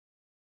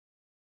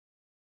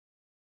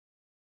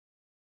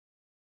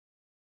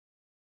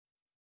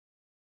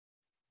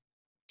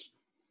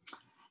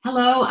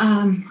Hello,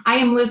 I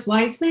am Liz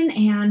Wiseman,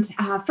 and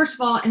first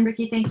of all,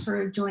 Enrique, thanks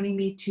for joining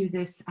me to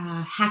this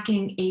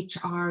Hacking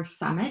HR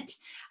Summit.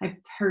 I've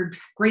heard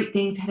great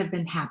things that have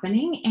been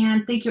happening,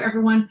 and thank you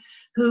everyone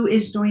who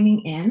is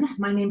joining in.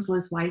 My name's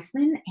Liz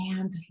Wiseman,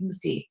 and let me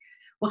see,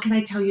 what can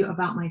I tell you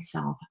about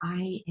myself?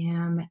 I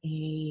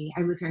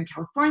live here in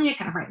California,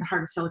 kind of right in the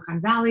heart of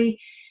Silicon Valley,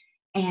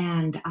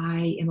 and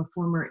I am a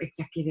former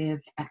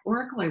executive at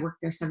Oracle. I worked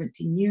there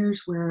 17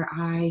 years, where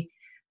I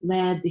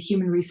led the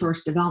human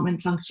resource development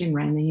function,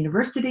 ran the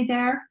university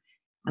there.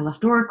 I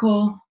left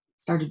Oracle,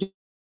 started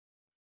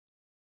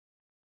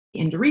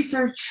into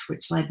research,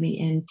 which led me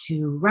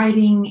into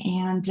writing,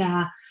 and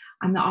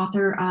I'm the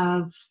author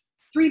of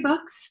 3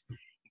 books.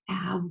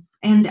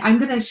 And I'm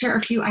going to share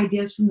a few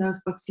ideas from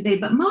those books today,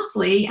 but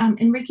mostly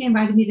Enrique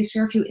invited me to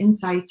share a few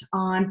insights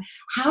on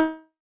how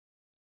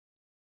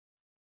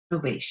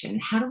innovation.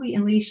 How do we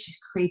unleash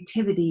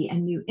creativity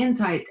and new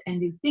insights and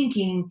new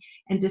thinking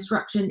and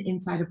disruption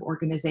inside of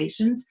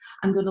organizations?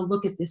 I'm going to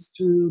look at this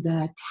through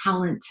the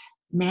talent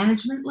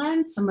management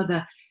lens, some of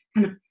the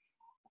kind of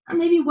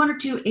maybe 1 or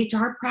 2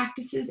 HR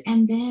practices,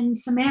 and then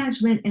some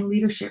management and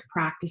leadership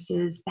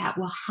practices that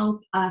will help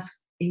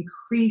us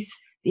increase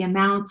the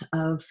amount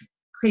of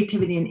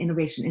creativity and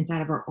innovation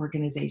inside of our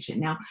organization.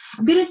 Now,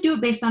 I'm going to do it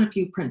based on a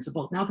few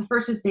principles. Now, the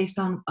first is based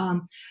on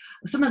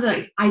some of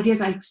the ideas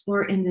I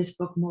explore in this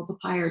book,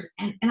 Multipliers.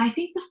 And I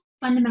think the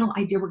fundamental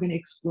idea we're going to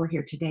explore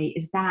here today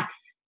is that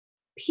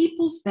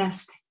people's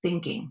best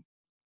thinking,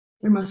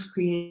 their most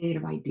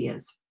creative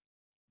ideas,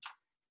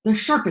 their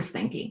sharpest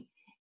thinking,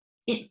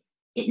 it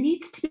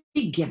needs to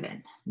be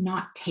given,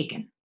 not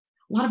taken.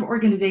 A lot of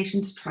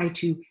organizations try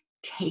to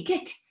take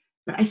it,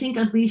 but I think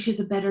unleash is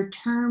a better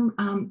term.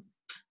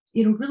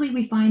 Really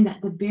we find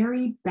that the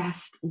very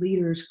best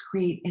leaders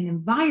create an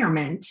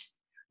environment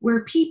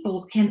where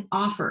people can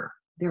offer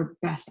their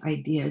best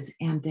ideas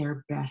and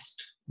their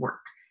best work.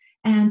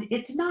 And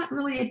it's not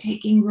really a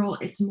taking role,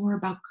 it's more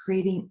about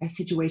creating a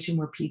situation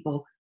where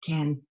people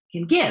can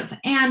give.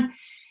 And,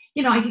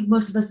 I think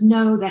most of us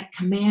know that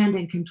command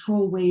and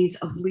control ways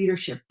of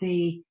leadership,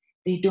 they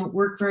don't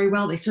work very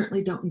well. They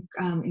certainly don't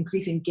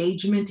increase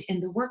engagement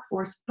in the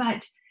workforce,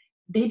 but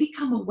they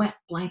become a wet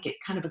blanket,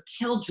 kind of a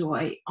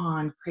killjoy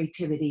on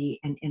creativity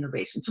and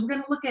innovation. So we're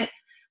going to look at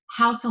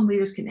how some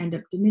leaders can end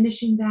up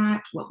diminishing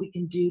that, what we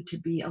can do to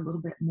be a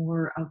little bit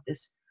more of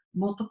this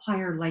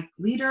multiplier-like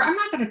leader. I'm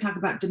not going to talk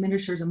about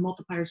diminishers and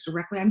multipliers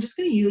directly. I'm just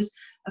going to use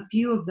a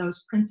few of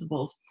those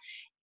principles,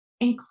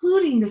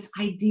 including this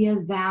idea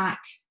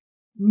that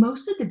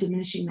most of the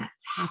diminishing that's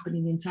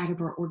happening inside of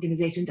our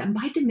organizations, and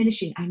by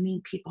diminishing, I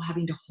mean people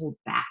having to hold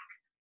back,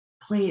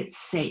 play it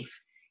safe,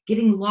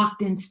 getting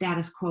locked in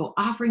status quo,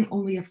 offering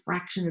only a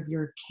fraction of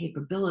your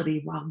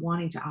capability while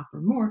wanting to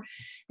offer more,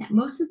 that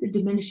most of the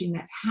diminishing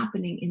that's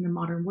happening in the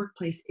modern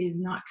workplace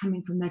is not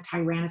coming from the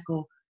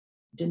tyrannical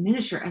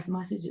diminisher as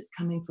much as it's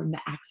coming from the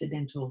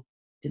accidental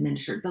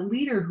diminisher. The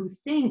leader who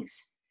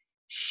thinks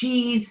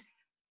she's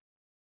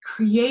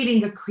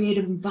creating a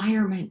creative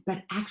environment,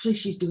 but actually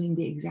she's doing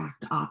the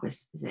exact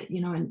opposite,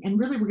 and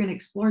really we're going to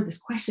explore this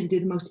question: do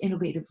the most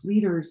innovative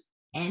leaders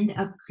end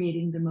up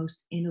creating the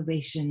most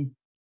innovation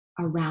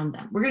around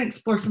them? We're going to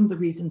explore some of the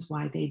reasons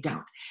why they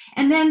don't.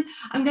 And then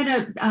I'm going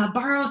to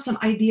borrow some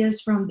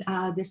ideas from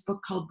this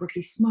book called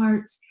Rookie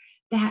Smarts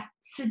that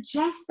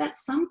suggests that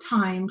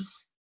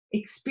sometimes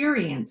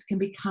experience can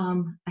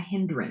become a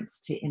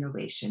hindrance to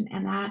innovation,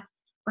 and that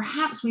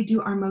perhaps we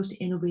do our most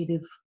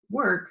innovative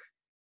work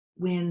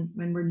when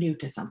we're new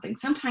to something.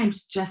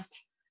 Sometimes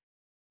just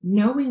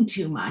knowing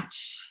too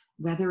much,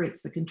 whether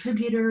it's the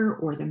contributor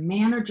or the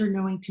manager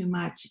knowing too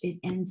much, it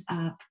ends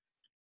up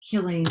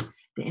killing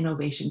the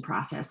innovation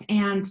process.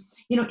 And,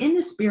 in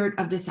the spirit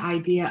of this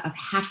idea of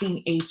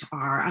hacking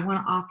HR, I want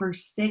to offer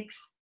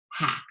 6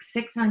 hacks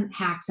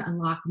to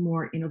unlock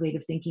more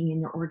innovative thinking in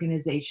your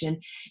organization.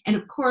 And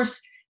of course,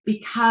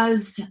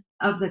 because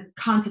of the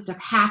concept of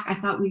hack, I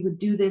thought we would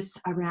do this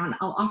around,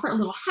 I'll offer a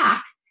little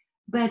hack,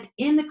 but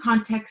in the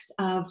context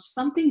of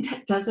something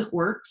that doesn't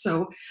work.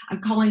 So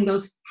I'm calling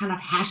those kind of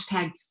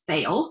hashtag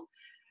fail,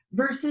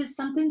 versus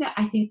something that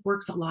I think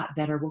works a lot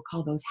better. We'll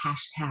call those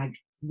hashtag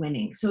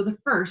winning. So the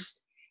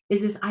first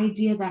is this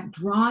idea that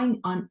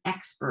drawing on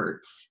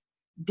experts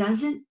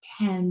doesn't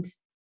tend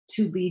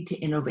to lead to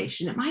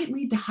innovation. It might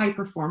lead to high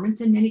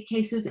performance in many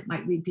cases. It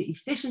might lead to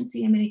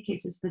efficiency in many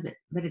cases,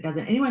 but it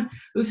doesn't. Anyone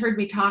who's heard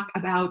me talk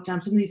about some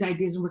of these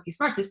ideas in Rookie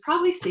Smarts has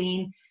probably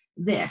seen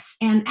this.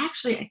 And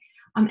actually,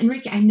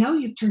 Enrique, I know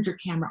you've turned your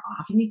camera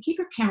off, and you keep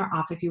your camera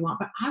off if you want,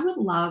 but I would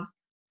love,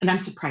 and I'm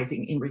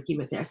surprising Enrique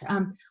with this,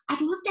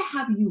 I'd love to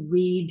have you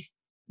read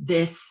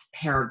this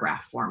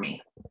paragraph for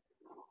me.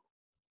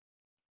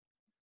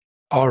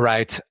 All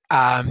right.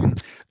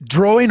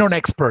 Drawing on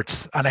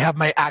experts, and I have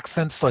my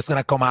accent, so it's going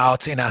to come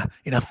out in a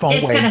fun way.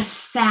 It's going to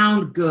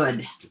sound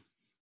good.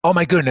 Oh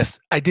my goodness,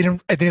 I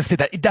didn't see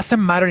that. It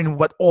doesn't matter in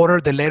what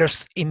order the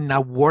letters in a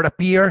word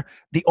appear.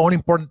 The only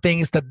important thing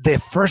is that the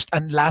first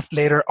and last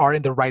letter are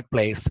in the right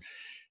place.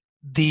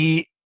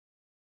 The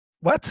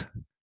what?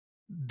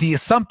 the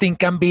something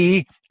can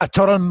be a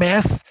total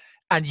mess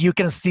and you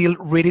can still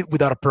read it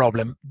without a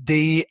problem.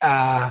 The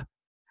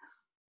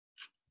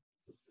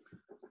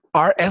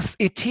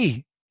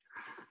RSET,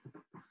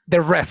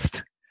 the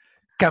rest,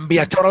 can be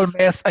a total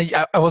mess. And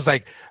I was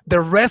like,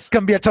 the rest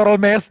can be a total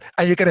mess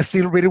and you can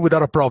still read it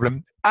without a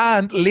problem.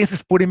 And Liz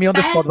is putting me on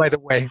the spot, by the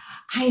way.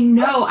 I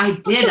know I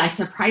did. I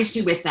surprised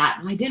you with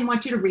that. I didn't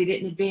want you to read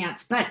it in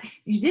advance, but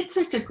you did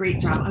such a great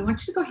job. I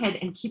want you to go ahead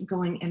and keep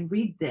going and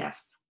read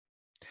this.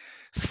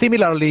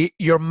 Similarly,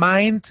 your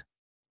mind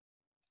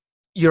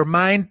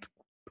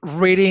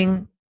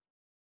reading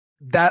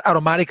that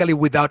automatically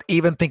without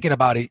even thinking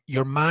about it.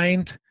 Your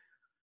mind,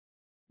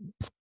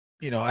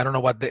 I don't know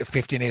what the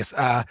 15 is.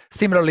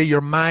 Similarly,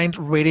 your mind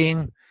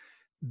reading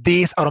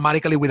this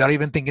automatically without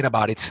even thinking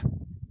about it.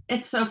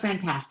 It's so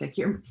fantastic.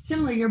 Your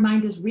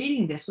mind is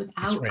reading this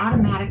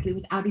automatically,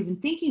 without even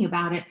thinking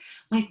about it.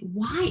 Like,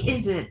 why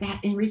is it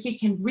that Enrique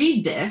can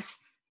read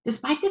this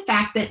despite the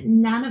fact that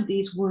none of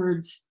these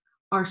words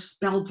are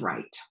spelled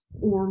right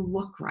or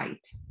look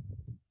right?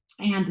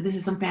 And this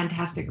is some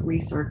fantastic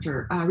research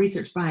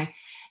by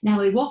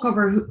Natalie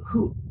Wolkover,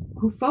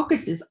 who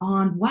focuses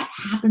on what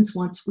happens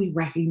once we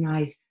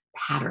recognize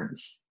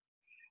patterns.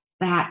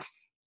 That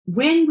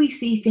when we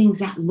see things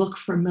that look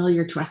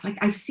familiar to us, like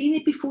I've seen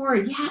it before,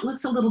 yeah, it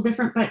looks a little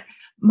different, but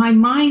my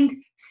mind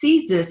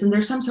sees this and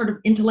there's some sort of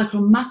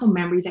intellectual muscle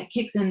memory that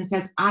kicks in and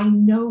says, I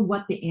know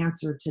what the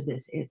answer to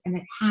this is. And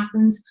it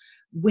happens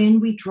when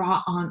we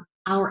draw on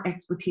our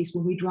expertise,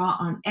 when we draw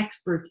on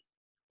experts.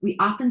 We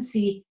often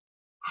see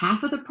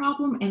half of the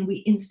problem and we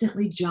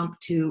instantly jump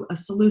to a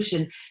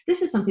solution.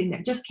 This is something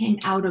that just came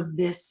out of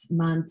this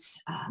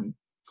month's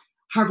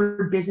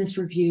Harvard Business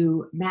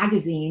Review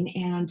magazine,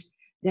 and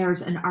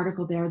there's an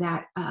article there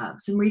that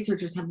some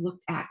researchers have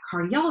looked at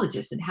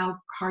cardiologists and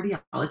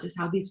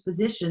how these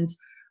physicians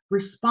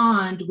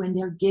respond when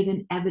they're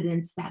given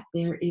evidence that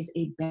there is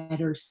a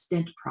better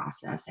stent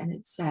process. And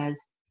it says,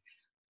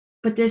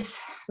 but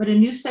a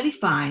new study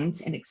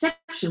finds an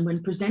exception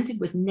when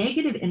presented with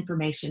negative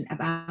information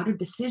about a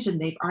decision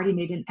they've already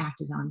made and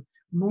acted on.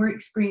 More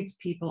experienced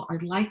people are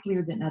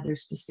likelier than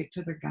others to stick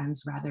to their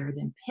guns rather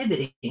than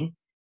pivoting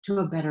to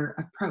a better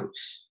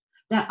approach.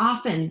 That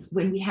often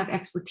when we have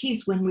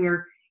expertise, when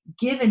we're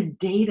given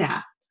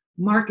data,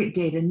 market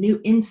data,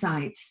 new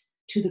insights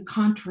to the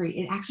contrary,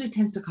 it actually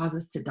tends to cause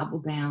us to double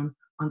down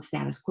on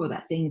status quo,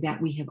 that thing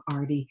that we have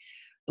already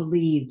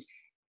believed.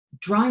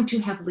 Drawing too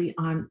heavily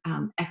on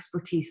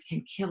expertise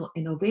can kill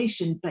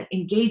innovation, but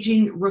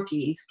engaging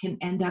rookies can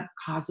end up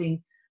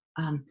causing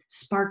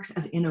sparks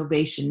of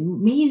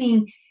innovation,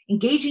 meaning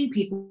engaging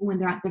people when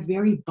they're at the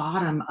very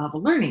bottom of a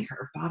learning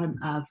curve, bottom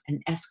of an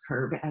S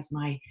curve, as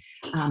my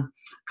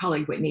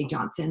colleague Whitney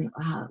Johnson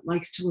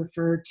likes to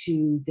refer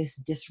to this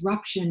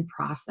disruption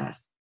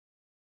process.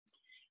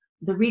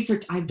 The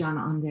research I've done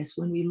on this,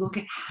 when we look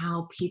at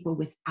how people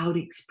without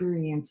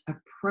experience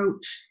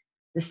approach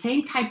the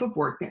same type of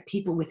work that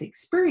people with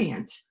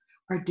experience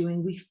are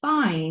doing, we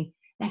find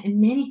that in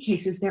many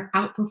cases they're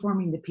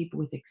outperforming the people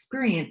with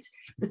experience,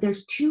 but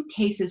there's two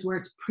cases where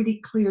it's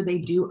pretty clear they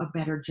do a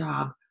better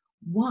job.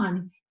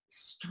 One,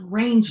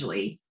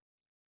 strangely,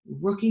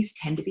 rookies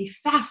tend to be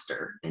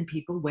faster than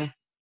people with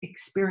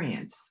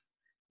experience.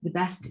 The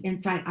best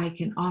insight I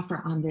can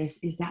offer on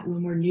this is that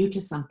when we're new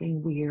to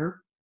something, we're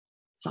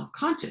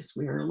self-conscious,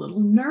 we're a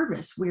little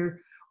nervous,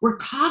 we're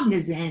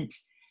cognizant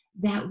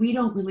that we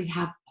don't really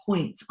have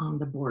points on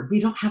the board. We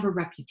don't have a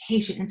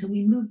reputation. And so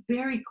we move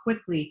very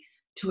quickly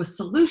to a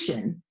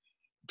solution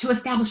to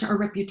establish our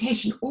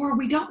reputation, or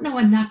we don't know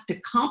enough to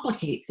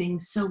complicate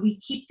things. So we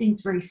keep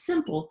things very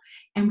simple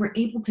and we're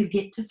able to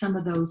get to some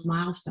of those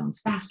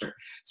milestones faster.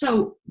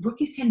 So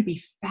rookies tend to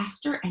be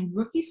faster and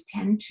rookies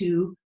tend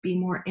to be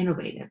more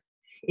innovative.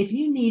 If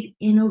you need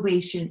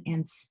innovation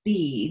and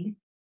speed,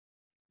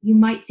 you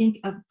might think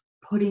of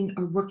putting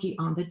a rookie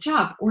on the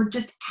job or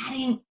just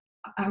adding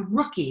a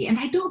rookie. And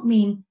I don't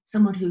mean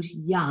someone who's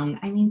young.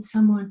 I mean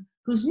someone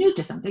who's new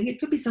to something. It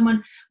could be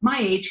someone my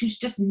age who's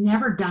just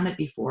never done it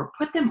before.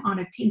 Put them on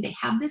a team. They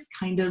have this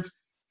kind of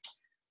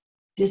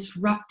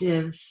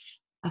disruptive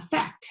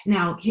effect.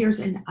 Now, here's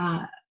an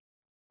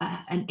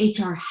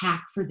HR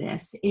hack for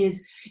this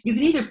is you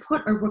can either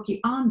put a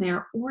rookie on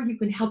there or you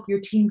can help your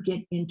team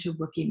get into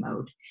rookie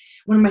mode.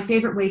 One of my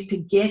favorite ways to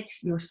get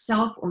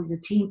yourself or your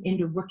team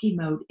into rookie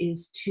mode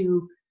is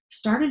to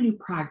start a new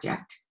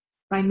project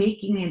by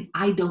making an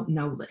I don't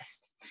know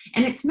list.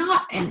 And it's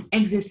not an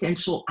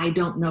existential I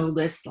don't know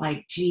list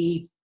like,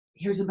 gee,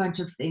 here's a bunch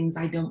of things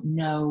I don't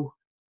know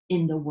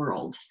in the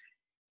world.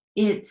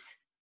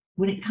 It's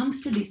when it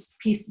comes to this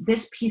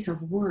piece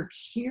of work,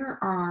 here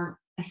are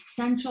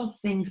essential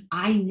things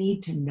I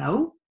need to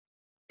know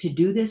to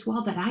do this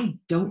well that I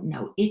don't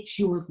know. It's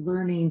your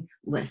learning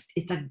list.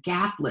 It's a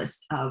gap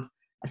list of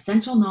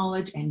essential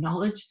knowledge and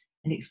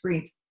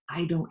experience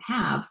I don't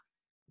have.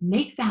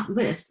 Make that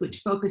list, which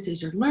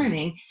focuses your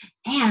learning.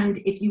 And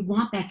if you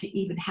want that to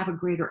even have a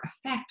greater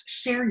effect,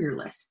 share your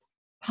list,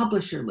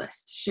 publish your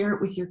list, share it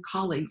with your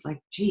colleagues like,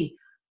 gee,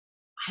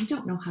 I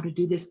don't know how to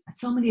do this.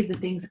 So many of the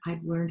things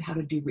I've learned how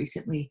to do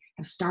recently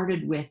have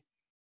started with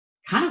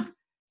kind of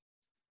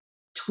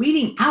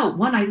tweeting out.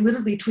 One, I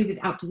literally tweeted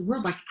out to the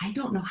world, like, I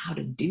don't know how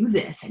to do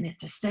this, and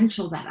it's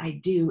essential that I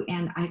do.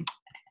 And I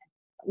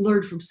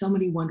learned from so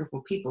many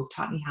wonderful people who've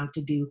taught me how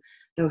to do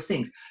those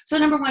things. So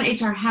number one,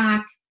 HR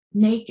hack,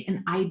 make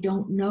an I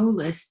don't know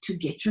list to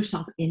get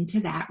yourself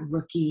into that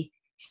rookie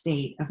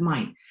state of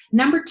mind.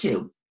 Number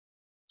two,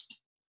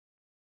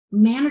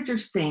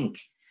 managers think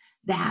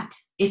that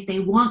if they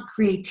want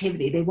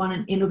creativity, they want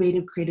an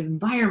innovative, creative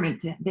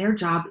environment, that their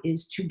job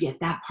is to get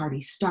that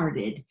party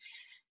started.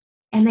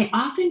 And they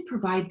often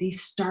provide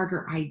these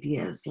starter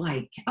ideas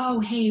like, oh,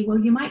 hey, well,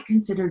 you might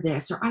consider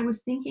this, or I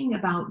was thinking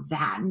about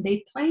that. And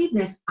they play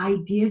this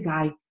idea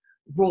guy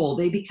role.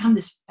 They become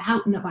this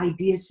fountain of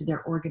ideas to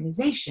their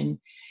organization.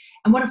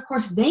 And what, of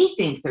course, they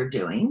think they're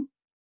doing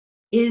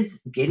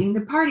is getting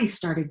the party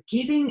started,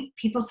 giving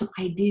people some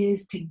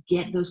ideas to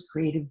get those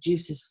creative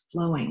juices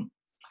flowing.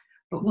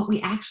 But what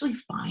we actually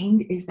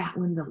find is that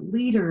when the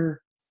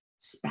leader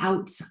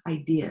spouts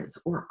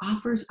ideas or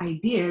offers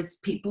ideas,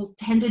 people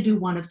tend to do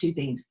one of two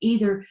things.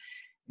 Either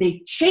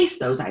they chase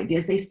those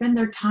ideas, they spend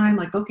their time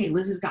like, okay,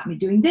 Liz has got me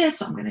doing this,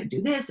 so I'm going to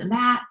do this and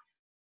that.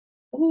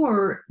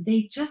 Or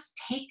they just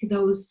take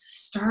those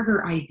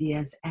starter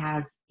ideas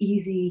as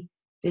easy,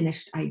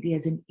 finished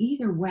ideas. And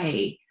either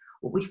way,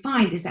 what we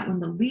find is that when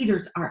the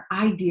leaders are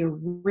idea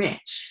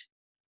rich,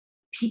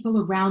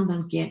 people around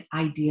them get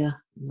idea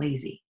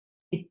lazy.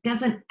 It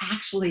doesn't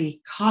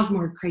actually cause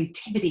more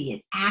creativity.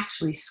 It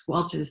actually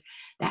squelches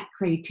that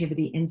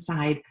creativity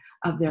inside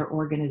of their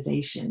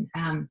organization.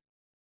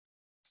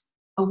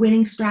 A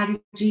winning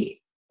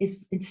strategy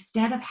is,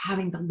 instead of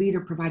having the leader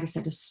provide a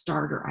set of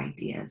starter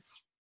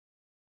ideas,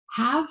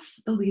 have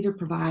the leader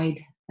provide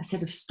a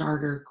set of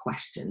starter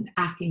questions,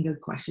 asking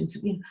good questions.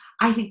 You know,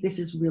 I think this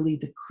is really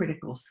the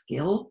critical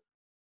skill,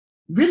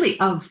 really,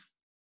 of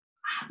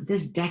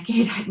this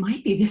decade. It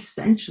might be this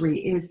century,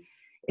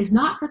 is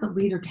not for the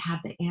leader to have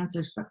the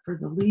answers, but for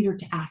the leader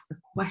to ask the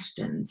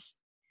questions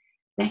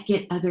that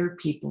get other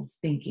people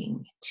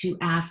thinking, to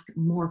ask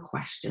more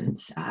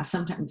questions.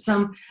 Sometimes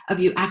some of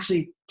you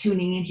actually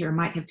tuning in here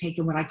might have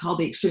taken what I call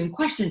the extreme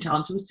question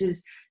challenge, which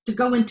is to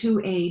go into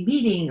a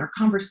meeting or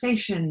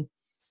conversation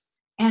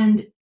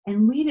and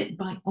lead it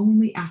by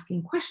only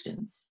asking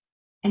questions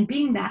and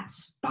being that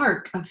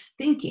spark of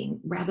thinking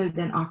rather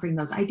than offering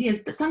those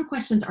ideas. But some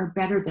questions are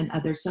better than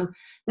others. So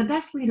the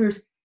best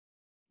leaders,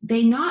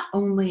 they not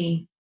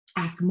only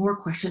ask more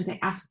questions, they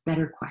ask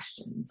better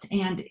questions.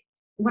 And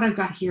what I've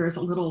got here is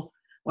a little,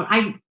 what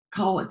I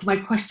call, it's my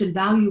question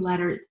value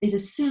ladder. It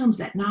assumes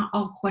that not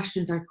all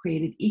questions are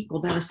created equal.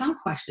 There are some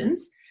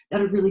questions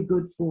that are really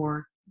good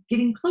for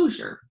getting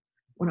closure.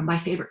 One of my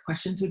favorite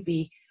questions would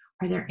be,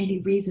 are there any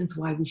reasons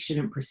why we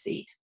shouldn't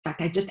proceed? In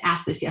fact, I just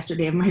asked this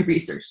yesterday of my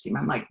research team.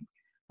 I'm like,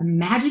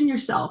 imagine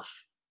yourself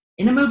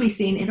in a movie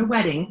scene, in a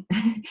wedding,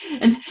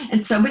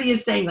 and somebody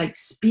is saying, like,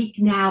 speak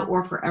now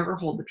or forever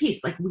hold the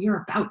peace. Like, we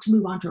are about to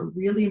move on to a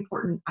really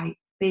important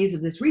phase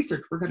of this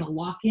research. We're going to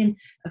lock in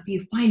a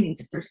few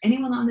findings. If there's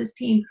anyone on this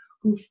team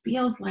who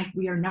feels like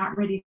we are not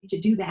ready to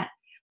do that,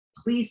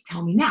 please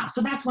tell me now.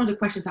 So that's one of the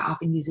questions I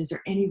often use. Is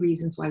there any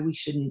reasons why we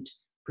shouldn't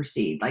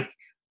proceed? Like,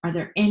 are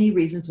there any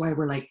reasons why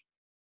we're like,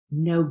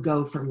 no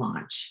go for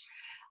launch?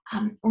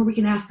 Or we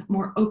can ask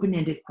more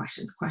open-ended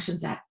questions,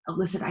 questions that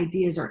elicit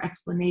ideas or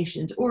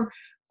explanations, or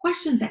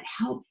questions that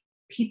help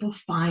people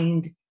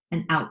find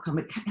an outcome.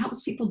 It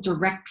helps people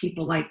direct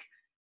people, like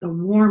the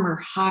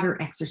warmer,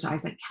 hotter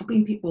exercise, like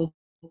helping people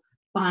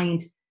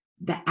find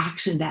the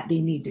action that they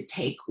need to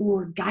take,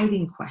 or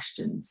guiding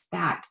questions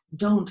that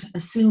don't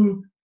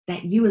assume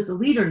that you as the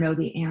leader know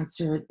the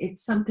answer.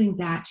 It's something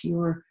that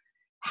you're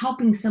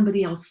helping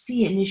somebody else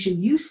see an issue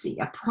you see,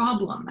 a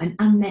problem, an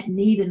unmet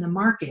need in the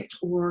market,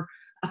 or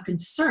a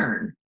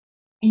concern,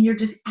 and you're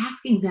just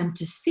asking them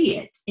to see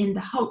it in the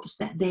hopes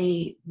that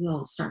they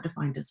will start to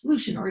find a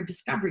solution. Or a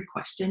discovery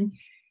question.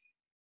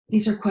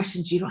 These are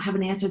questions you don't have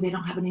an answer, they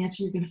don't have an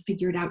answer, you're going to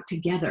figure it out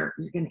together,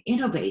 you're going to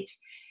innovate.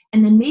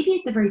 And then maybe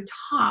at the very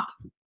top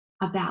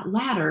of that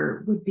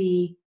ladder would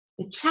be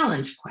the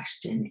challenge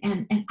question.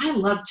 And I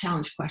love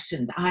challenge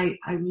questions. I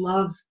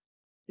love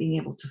being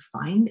able to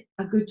find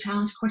a good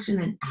challenge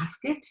question and ask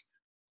it.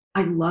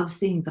 I love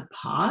seeing the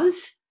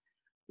pause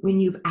when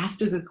you've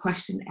asked a good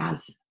question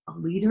as a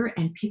leader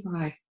and people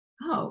are like,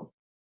 oh,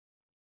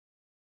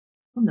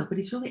 well,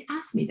 nobody's really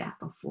asked me that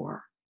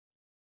before.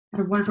 I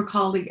had a wonderful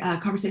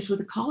conversation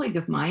with a colleague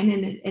of mine,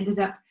 and it ended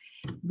up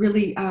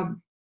really, I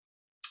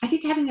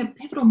think, having a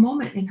pivotal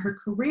moment in her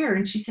career.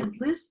 And she said,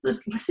 Liz,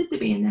 listen to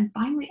me. And then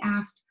finally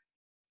asked,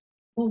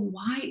 well,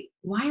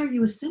 why are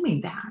you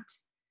assuming that?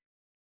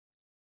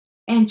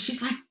 And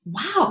she's like,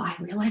 wow, I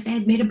realized I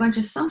had made a bunch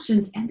of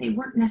assumptions and they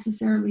weren't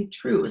necessarily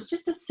true. It's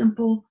just a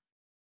simple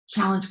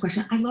challenge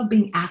question. I love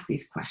being asked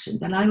these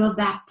questions. And I love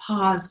that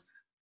pause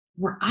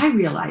where I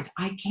realize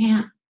I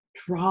can't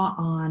draw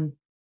on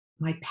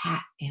my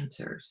pat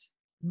answers.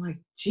 I'm like,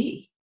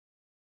 gee,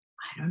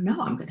 I don't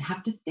know. I'm going to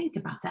have to think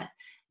about that.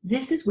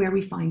 This is where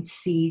we find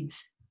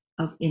seeds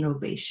of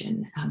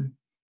innovation.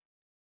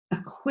 A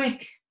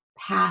quick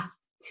path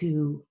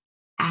to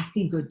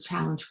asking good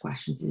challenge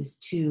questions is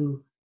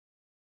to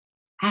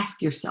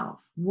ask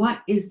yourself,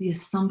 what is the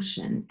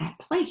assumption at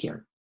play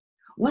here?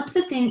 What's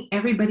the thing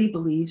everybody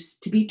believes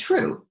to be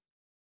true?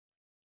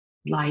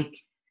 Like,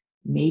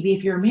 maybe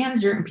if you're a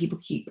manager and people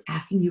keep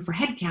asking you for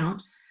head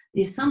count,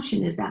 the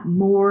assumption is that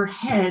more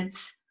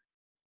heads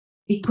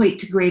equate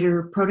to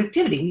greater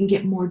productivity. We can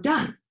get more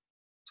done.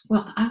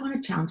 Well, if I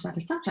want to challenge that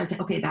assumption, I'd say,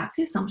 okay, that's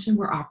the assumption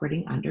we're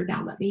operating under.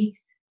 Now let me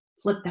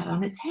flip that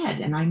on its head.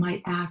 And I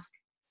might ask,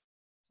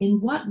 in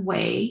what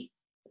way,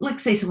 like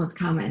say someone's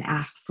come and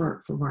asked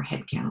for more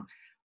head count,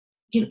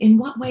 in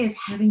what way is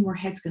having more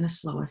heads going to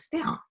slow us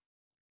down?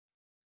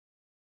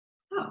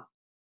 Oh,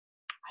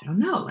 I don't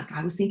know. Like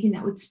I was thinking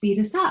that would speed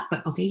us up,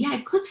 but okay, yeah,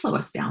 it could slow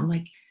us down.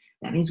 Like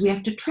that means we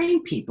have to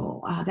train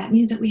people. That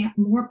means that we have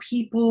more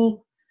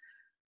people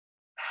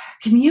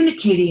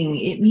communicating.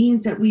 It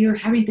means that we are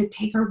having to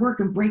take our work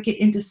and break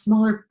it into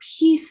smaller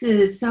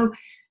pieces. So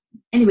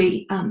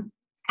anyway,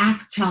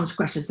 ask challenge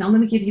questions. Now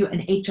let me give you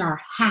an HR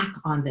hack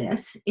on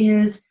this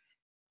is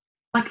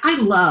like,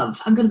 I'm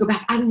going to go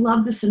back. I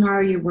love the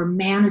scenario where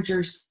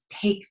managers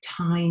take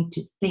time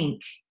to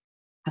think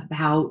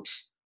about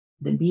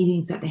the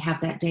meetings that they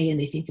have that day and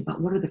they think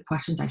about what are the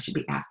questions I should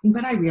be asking.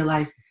 But I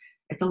realize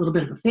it's a little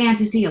bit of a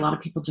fantasy. A lot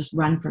of people just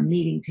run from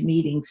meeting to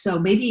meeting. So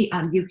maybe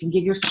you can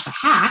give yourself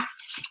a hack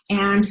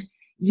and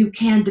you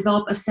can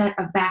develop a set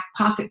of back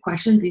pocket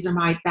questions. These are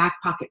my back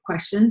pocket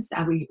questions.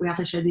 We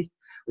often share these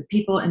with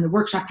people in the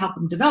workshop, help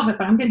them develop it,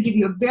 but I'm going to give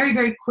you a very,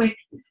 very quick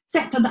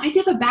set. So the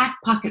idea of a back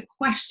pocket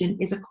question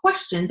is a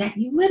question that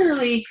you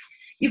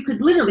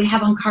could literally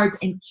have on cards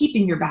and keep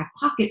in your back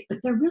pocket, but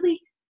they're really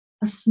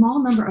a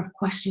small number of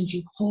questions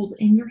you hold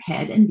in your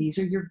head, and these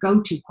are your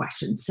go-to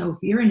questions. So if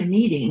you're in a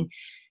meeting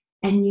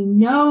and you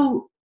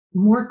know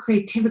more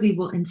creativity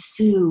will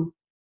ensue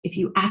if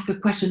you ask a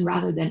question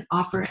rather than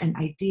offer an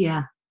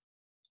idea,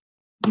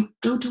 you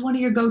go to one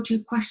of your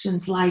go-to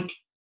questions like,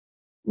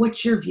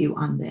 what's your view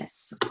on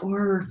this?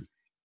 Or,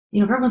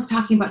 if everyone's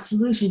talking about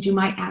solutions, you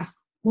might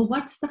ask, well,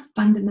 what's the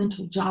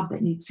fundamental job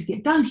that needs to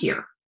get done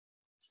here?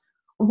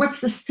 Or what's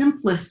the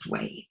simplest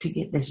way to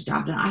get this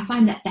job done? I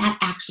find that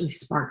actually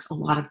sparks a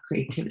lot of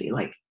creativity.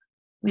 Like,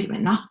 wait a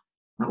minute, not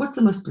what's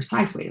the most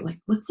precise way? Like,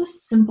 what's the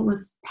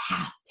simplest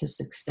path to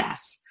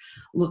success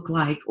look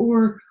like?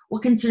 Or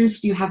what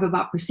concerns do you have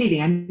about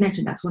proceeding? I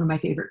mentioned that's one of my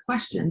favorite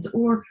questions.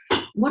 Or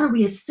what are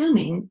we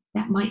assuming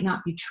that might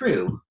not be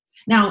true?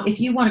 Now, if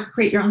you want to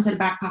create your own set of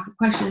back pocket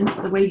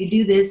questions, the way you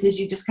do this is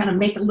you just kind of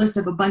make a list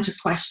of a bunch of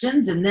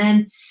questions, and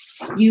then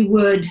you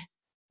would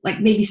like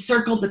maybe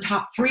circle the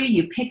top 3,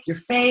 you pick your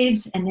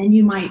faves, and then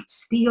you might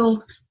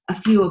steal a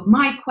few of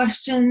my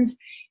questions.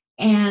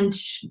 And,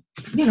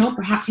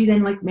 perhaps you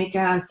then like make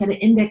a set of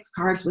index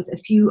cards with a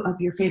few of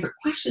your favorite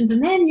questions.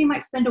 And then you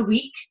might spend a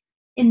week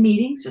in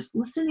meetings just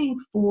listening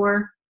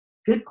for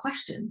good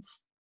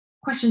questions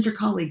your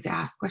colleagues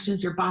ask,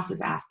 questions your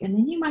bosses ask. And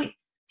then you might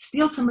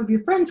steal some of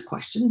your friends'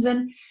 questions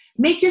and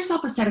make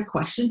yourself a set of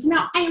questions.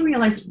 Now, I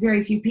realize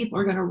very few people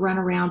are going to run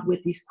around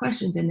with these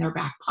questions in their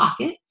back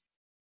pocket.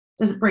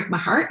 Doesn't break my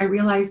heart. I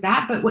realize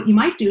that. But what you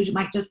might do is you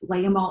might just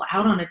lay them all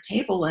out on a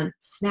table and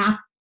snap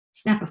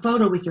a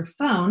photo with your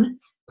phone,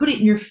 put it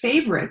in your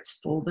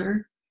favorites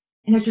folder.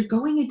 And as you're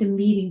going into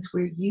meetings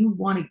where you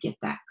want to get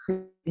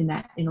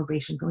that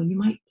innovation going, you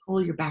might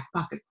pull your back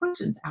pocket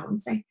questions out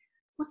and say,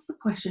 what's the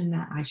question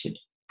that I should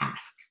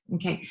ask?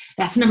 Okay,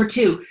 that's number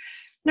 2.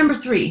 Number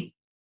 3,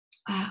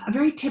 a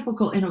very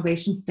typical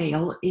innovation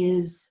fail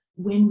is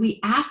when we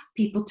ask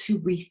people to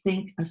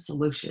rethink a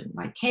solution.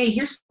 Like, hey,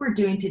 here's what we're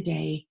doing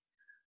today.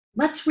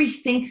 Let's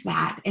rethink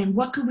that. And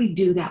what could we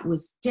do that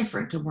was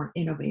different or more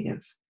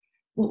innovative?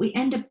 What we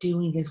end up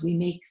doing is we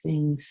make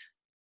things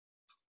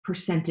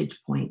percentage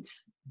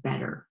points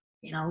better.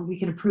 We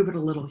can improve it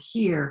a little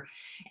here.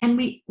 And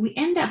we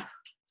end up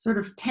sort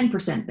of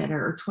 10%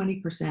 better or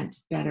 20%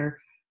 better.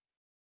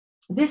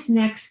 This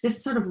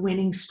sort of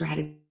winning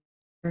strategy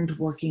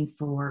working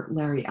for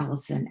Larry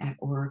Ellison at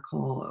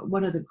Oracle,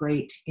 one of the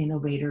great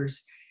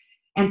innovators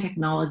and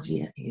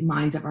technology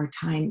minds of our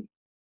time.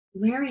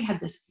 Larry had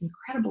this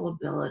incredible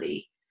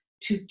ability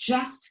to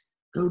just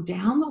go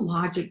down the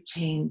logic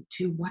chain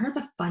to what are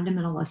the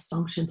fundamental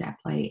assumptions at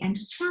play and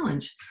to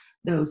challenge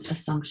those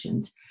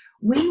assumptions.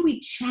 When we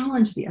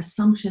challenge the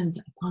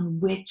assumptions upon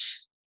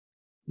which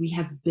we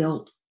have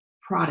built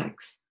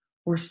products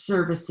or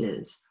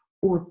services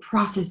or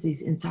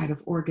processes inside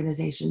of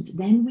organizations,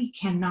 then we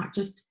can not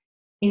just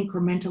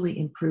incrementally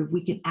improve,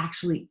 we can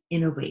actually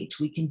innovate.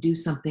 We can do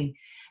something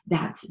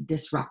that's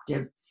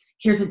disruptive.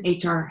 Here's an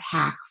HR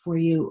hack for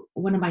you.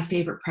 One of my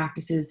favorite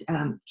practices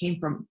came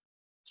from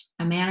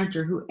a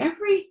manager who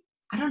every,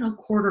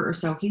 quarter or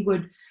so, he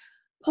would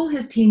pull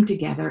his team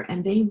together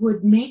and they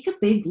would make a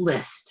big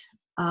list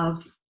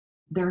of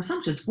their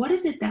assumptions. What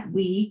is it that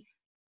we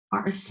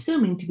are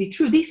assuming to be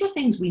true? These are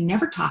things we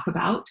never talk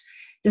about.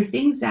 They're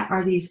things that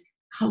are these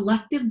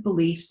collective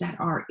beliefs that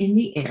are in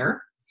the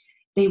air.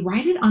 They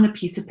write it on a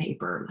piece of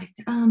paper. Like,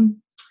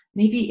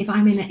 Maybe if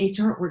I'm in an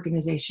HR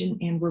organization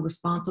and we're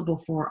responsible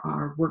for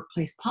our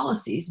workplace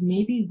policies,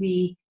 maybe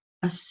we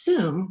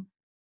assume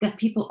that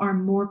people are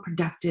more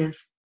productive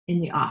in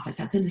the office.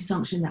 That's an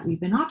assumption that we've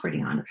been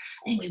operating on.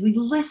 Anyway, we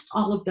list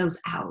all of those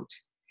out.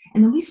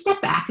 And then we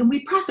step back and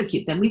we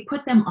prosecute them. We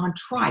put them on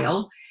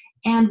trial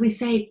and we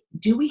say,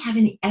 do we have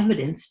any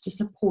evidence to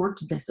support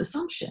this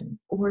assumption?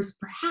 Or is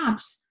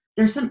perhaps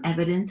there's some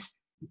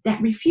evidence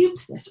that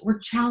refutes this or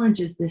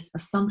challenges this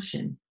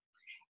assumption?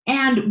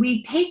 And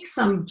we take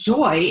some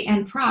joy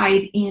and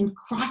pride in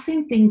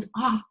crossing things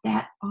off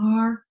that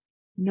are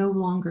no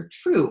longer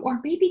true,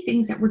 or maybe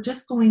things that we're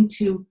just going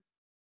to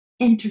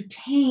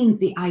entertain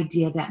the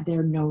idea that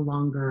they're no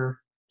longer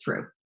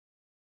true.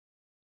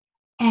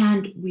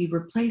 And we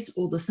replace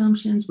old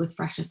assumptions with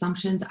fresh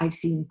assumptions. I've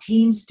seen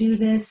teams do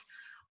this.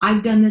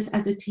 I've done this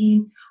as a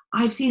team.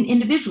 I've seen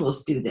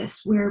individuals do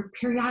this, where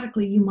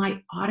periodically you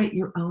might audit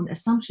your own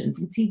assumptions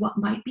and see what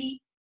might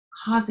be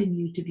causing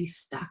you to be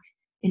stuck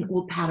in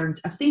old patterns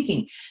of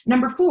thinking.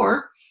 Number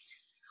 4,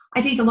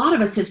 I think a lot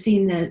of us have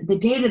seen the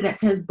data that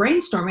says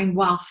brainstorming,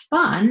 while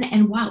fun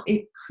and while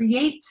it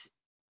creates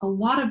a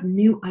lot of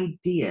new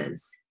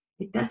ideas,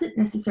 it doesn't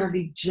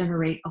necessarily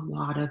generate a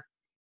lot of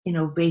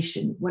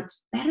innovation.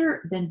 What's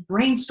better than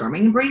brainstorming,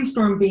 and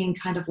brainstorm being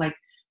kind of like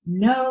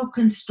no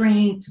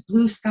constraints,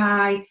 blue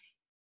sky,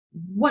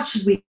 what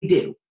should we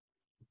do?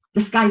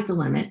 The sky's the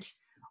limit.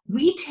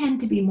 We tend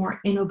to be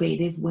more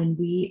innovative when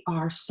we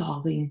are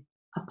solving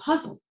a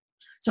puzzle.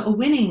 So a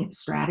winning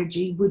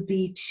strategy would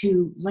be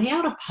to lay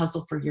out a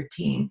puzzle for your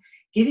team,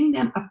 giving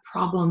them a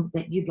problem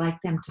that you'd like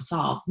them to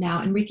solve.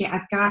 Now, Enrique,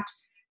 I've got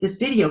this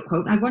video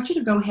quote. I want you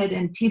to go ahead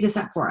and tee this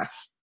up for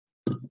us.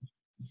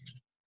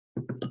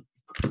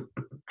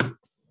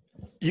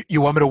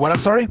 You want me to what? I'm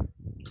sorry?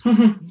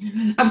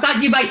 I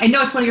thought you might. I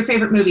know it's one of your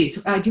favorite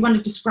movies. Do you want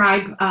to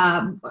describe,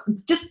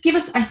 just give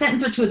us a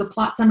sentence or two of the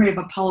plot summary of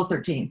Apollo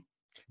 13.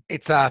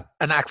 It's an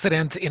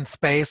accident in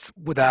space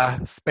with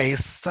a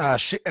space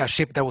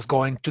ship that was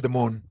going to the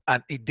moon,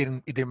 and it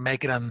didn't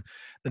make it, and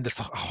then there's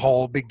a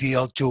whole big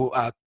deal to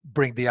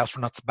bring the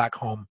astronauts back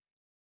home.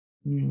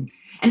 And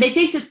they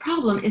face this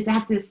problem is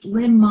that this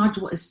LIM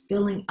module is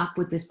filling up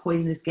with this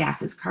poisonous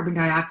gas, this carbon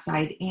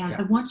dioxide, and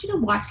I want you to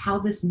watch how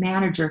this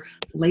manager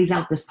lays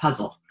out this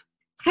puzzle.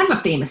 It's kind of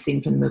a famous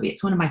scene from the movie.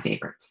 It's one of my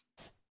favorites.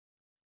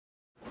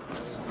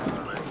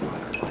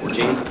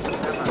 Gene,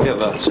 we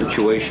have a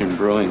situation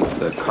brewing with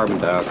the carbon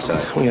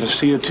dioxide. We had a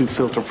CO2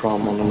 filter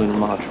problem on the LIM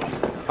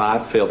module.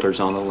 5 filters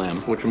on the LIM.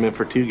 Which were meant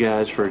for 2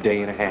 guys for a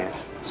day and a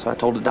half. So I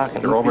told the doc.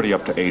 You're already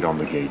up to 8 on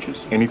the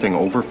gauges. Anything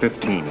over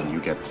 15 and you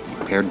get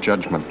impaired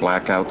judgment,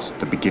 blackouts,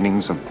 the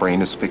beginnings of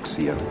brain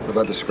asphyxia. What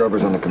about the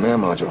scrubbers on the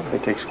command module? They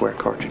take square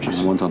cartridges.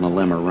 The ones on the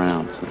LIM are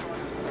round.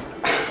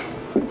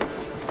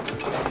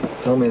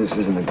 Tell me this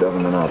isn't a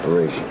government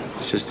operation.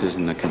 This just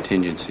isn't a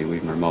contingency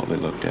we've remotely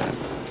looked at.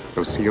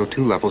 Those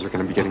CO2 levels are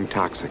going to be getting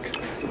toxic.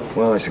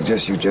 Well, I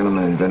suggest you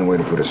gentlemen invent a way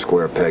to put a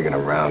square peg in a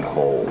round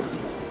hole.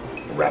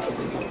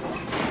 Rapidly.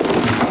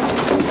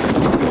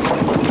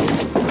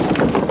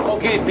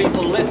 Okay,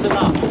 people, listen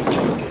up.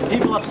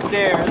 People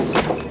upstairs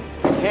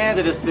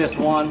handed us this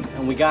one,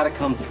 and we gotta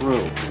come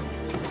through.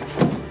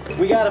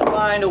 We gotta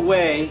find a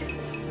way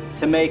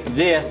to make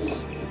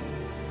this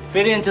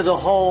fit into the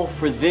hole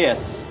for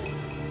this,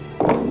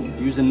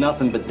 using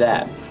nothing but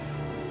that.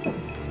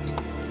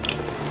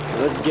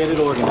 Let's get it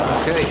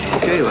organized.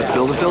 Okay, let's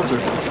build a filter.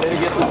 Better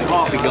get some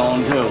coffee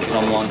going, too,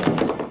 someone.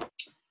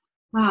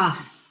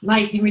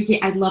 Mike,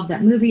 Enrique, I love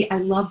that movie. I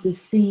love this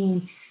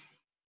scene.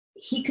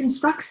 He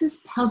constructs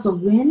this puzzle.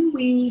 When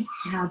we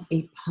have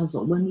a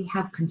puzzle, when we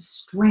have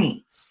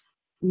constraints,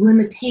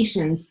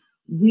 limitations,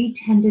 we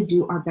tend to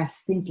do our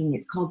best thinking.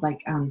 It's called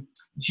like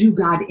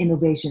Jugad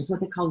innovation, is what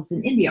they call this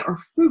in India, or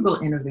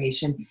frugal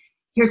innovation.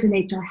 Here's an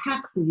HR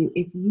hack for you.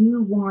 If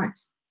you want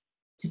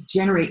to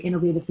generate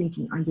innovative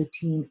thinking on your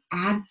team,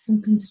 add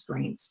some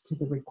constraints to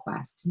the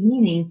request.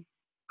 Meaning,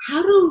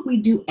 how do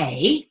we do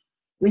A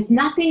with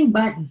nothing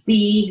but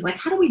B? Like,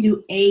 how do we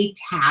do A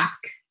task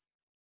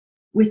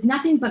with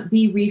nothing but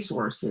B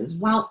resources,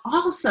 while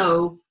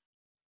also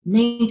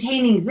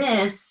maintaining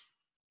this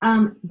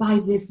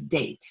by this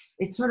date?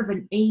 It's sort of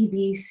an A,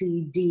 B,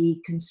 C,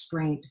 D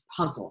constraint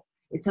puzzle.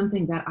 It's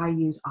something that I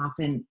use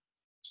often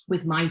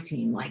with my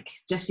team. Like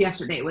just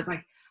yesterday, it was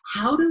like,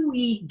 how do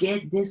we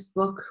get this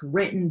book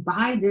written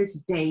by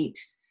this date,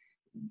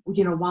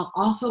 while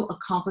also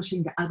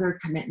accomplishing the other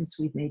commitments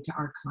we've made to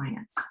our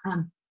clients?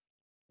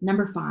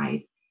 Number 5,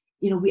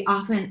 we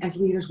often as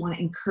leaders want to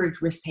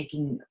encourage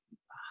risk-taking,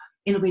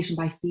 innovation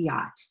by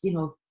fiat,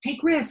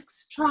 take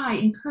risks, try,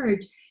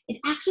 encourage. It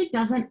actually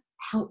doesn't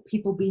help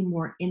people be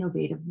more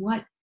innovative.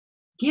 What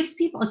gives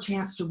people a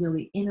chance to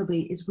really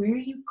innovate is where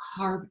you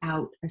carve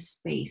out a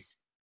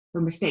space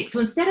for mistakes. So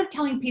instead of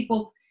telling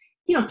people,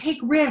 take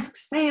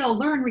risks, fail,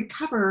 learn,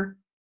 recover,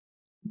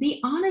 be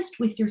honest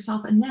with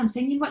yourself and them,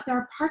 saying, there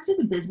are parts of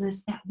the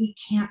business that we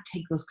can't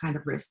take those kind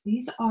of risks.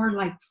 These are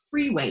like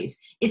freeways.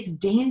 It's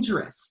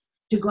dangerous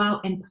to go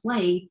out and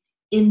play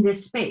in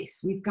this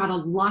space. We've got to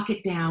lock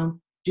it down,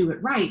 do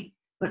it right.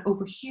 But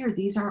over here,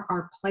 these are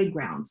our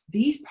playgrounds.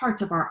 These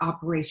parts of our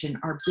operation,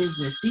 our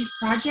business, these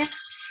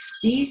projects,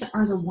 these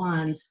are the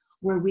ones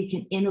where we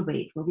can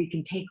innovate, where we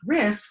can take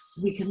risks,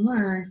 we can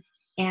learn,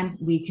 and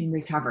we can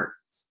recover.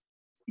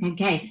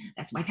 Okay,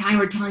 that's my time.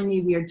 We're telling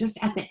you we are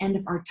just at the end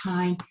of our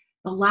time.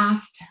 The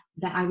last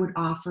that I would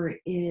offer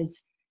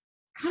is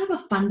kind of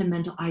a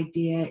fundamental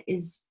idea,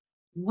 is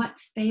what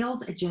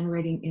fails at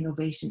generating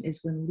innovation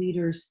is when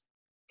leaders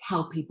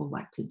tell people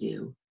what to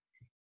do.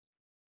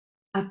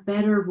 A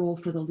better role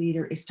for the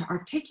leader is to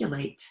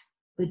articulate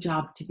the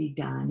job to be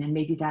done. And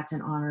maybe that's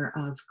in honor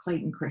of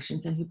Clayton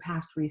Christensen, who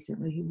passed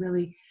recently, who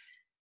really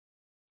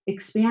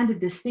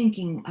expanded this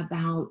thinking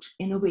about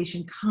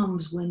innovation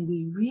comes when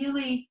we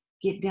really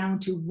get down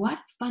to what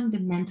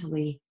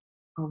fundamentally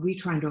are we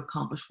trying to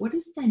accomplish? What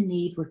is the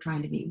need we're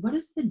trying to meet? What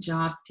is the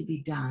job to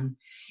be done?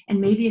 And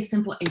maybe a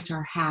simple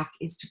HR hack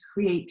is to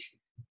create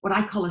what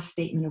I call a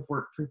statement of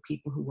work for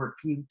people who work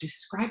for you.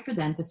 Describe for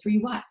them the 3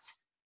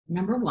 whats.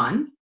 Number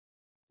 1,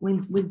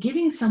 when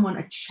giving someone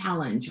a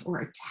challenge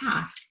or a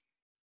task,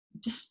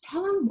 just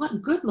tell them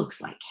what good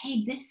looks like.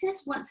 Hey, this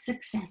is what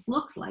success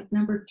looks like.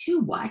 Number 2,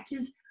 what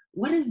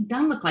does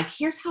done look like?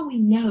 Here's how we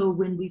know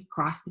when we've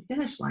crossed the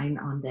finish line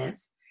on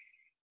this.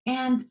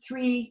 And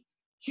 3,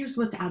 here's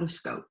what's out of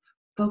scope.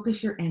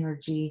 Focus your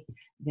energy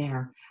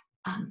there.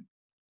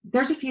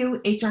 There's a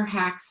few HR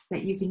hacks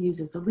that you can use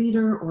as a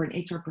leader or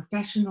an HR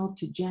professional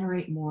to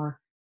generate more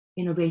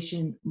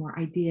innovation, more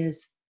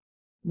ideas,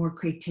 more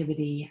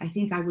creativity. I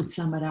think I would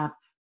sum it up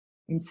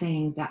in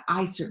saying that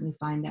I certainly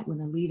find that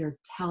when a leader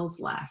tells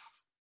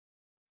less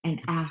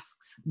and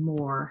asks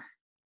more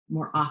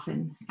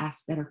often,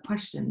 asks better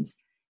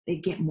questions, they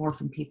get more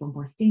from people,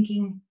 more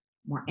thinking,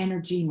 more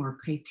energy, more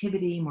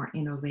creativity, more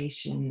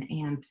innovation,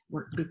 and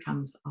work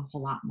becomes a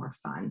whole lot more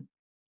fun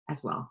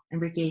as well.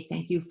 Enrique,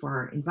 thank you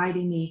for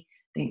inviting me.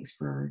 Thanks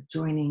for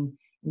joining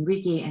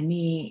Enrique and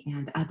me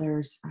and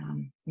others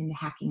in the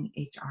Hacking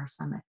HR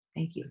Summit.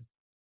 Thank you.